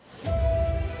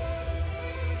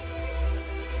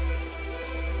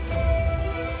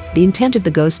The intent of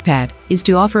the GhostPad is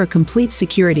to offer a complete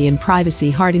security and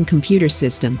privacy-hardened computer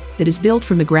system that is built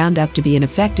from the ground up to be an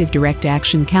effective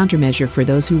direct-action countermeasure for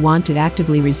those who want to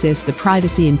actively resist the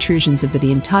privacy intrusions of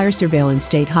the entire surveillance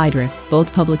state hydra,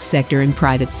 both public sector and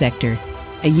private sector.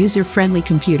 A user-friendly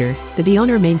computer that the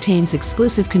owner maintains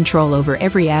exclusive control over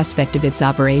every aspect of its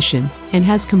operation and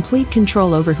has complete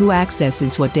control over who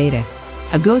accesses what data.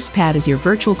 A GhostPad is your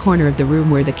virtual corner of the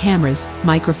room where the cameras,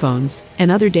 microphones,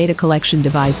 and other data collection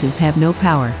devices have no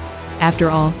power. After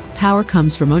all, power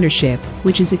comes from ownership,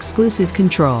 which is exclusive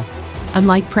control.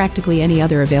 Unlike practically any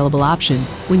other available option,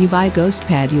 when you buy a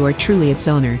GhostPad you are truly its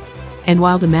owner. And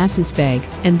while the masses beg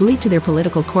and bleed to their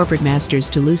political corporate masters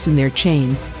to loosen their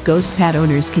chains, GhostPad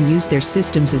owners can use their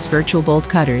systems as virtual bolt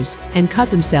cutters and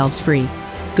cut themselves free.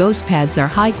 GhostPads are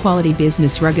high-quality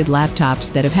business rugged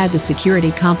laptops that have had the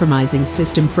security-compromising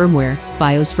system firmware,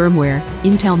 BIOS firmware,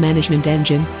 Intel management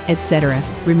engine, etc.,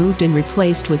 removed and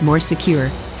replaced with more secure,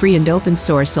 free and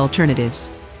open-source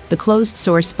alternatives. The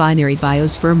closed-source binary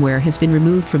BIOS firmware has been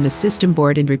removed from the system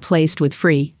board and replaced with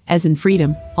free, as in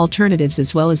freedom, alternatives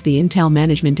as well as the Intel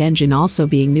management engine also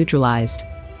being neutralized.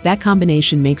 That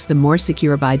combination makes them more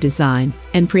secure by design,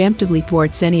 and preemptively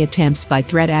thwarts any attempts by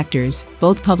threat actors,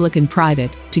 both public and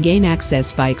private, to gain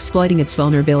access by exploiting its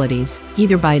vulnerabilities,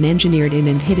 either by an engineered in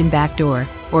and hidden backdoor,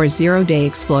 or a zero-day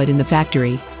exploit in the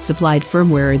factory, supplied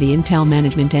firmware or the Intel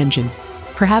management engine.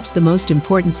 Perhaps the most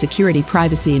important security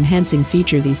privacy-enhancing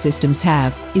feature these systems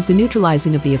have is the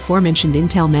neutralizing of the aforementioned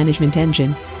Intel management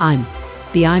engine, IM.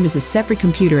 The IM is a separate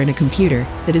computer in a computer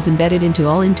that is embedded into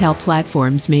all Intel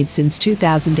platforms made since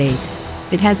 2008.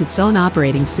 It has its own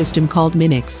operating system called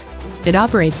Minix. It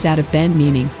operates out of band,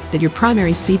 meaning that your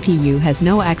primary CPU has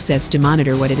no access to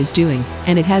monitor what it is doing,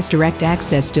 and it has direct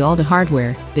access to all the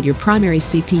hardware that your primary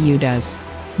CPU does,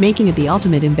 making it the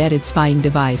ultimate embedded spying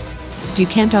device. You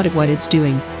can't audit what it's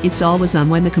doing. It's always on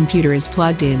when the computer is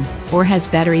plugged in or has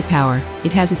battery power.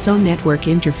 It has its own network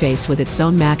interface with its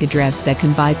own MAC address that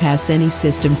can bypass any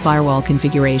system firewall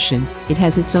configuration. It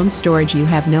has its own storage you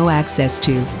have no access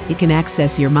to. It can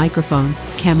access your microphone,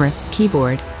 camera,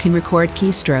 keyboard, can record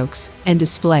keystrokes and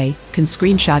display, can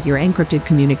screenshot your encrypted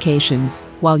communications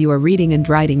while you are reading and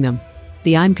writing them.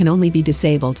 The IM can only be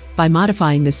disabled by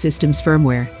modifying the system's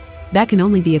firmware. That can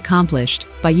only be accomplished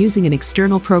by using an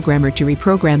external programmer to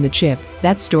reprogram the chip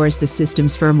that stores the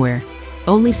system's firmware.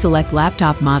 Only select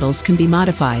laptop models can be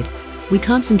modified. We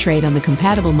concentrate on the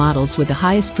compatible models with the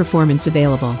highest performance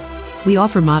available. We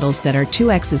offer models that are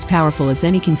 2x as powerful as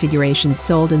any configurations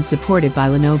sold and supported by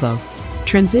Lenovo.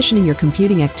 Transitioning your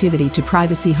computing activity to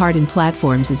privacy-hardened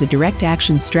platforms is a direct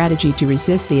action strategy to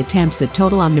resist the attempts at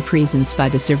total omnipresence by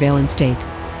the surveillance state.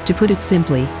 To put it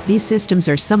simply, these systems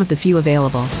are some of the few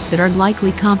available that aren't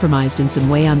likely compromised in some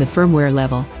way on the firmware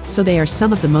level, so they are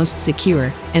some of the most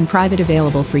secure and private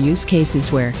available for use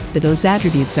cases where those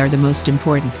attributes are the most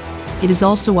important. It is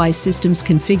also why systems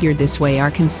configured this way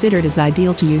are considered as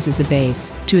ideal to use as a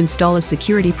base to install a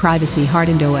security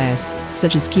privacy-hardened OS,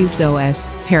 such as Qubes OS,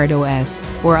 Parrot OS,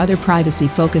 or other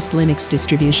privacy-focused Linux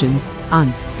distributions,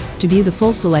 on. To view the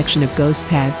full selection of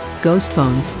GhostPads,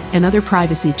 GhostPhones, and other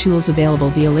privacy tools available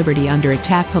via Liberty Under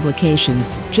Attack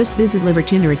publications, just visit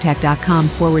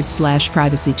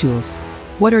libertyunderattack.com/privacy tools.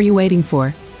 What are you waiting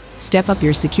for? Step up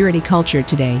your security culture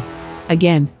today.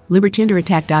 Again,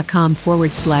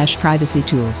 libertyunderattack.com/privacy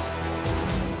tools.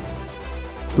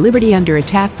 Liberty Under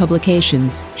Attack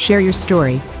publications, share your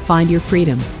story, find your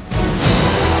freedom.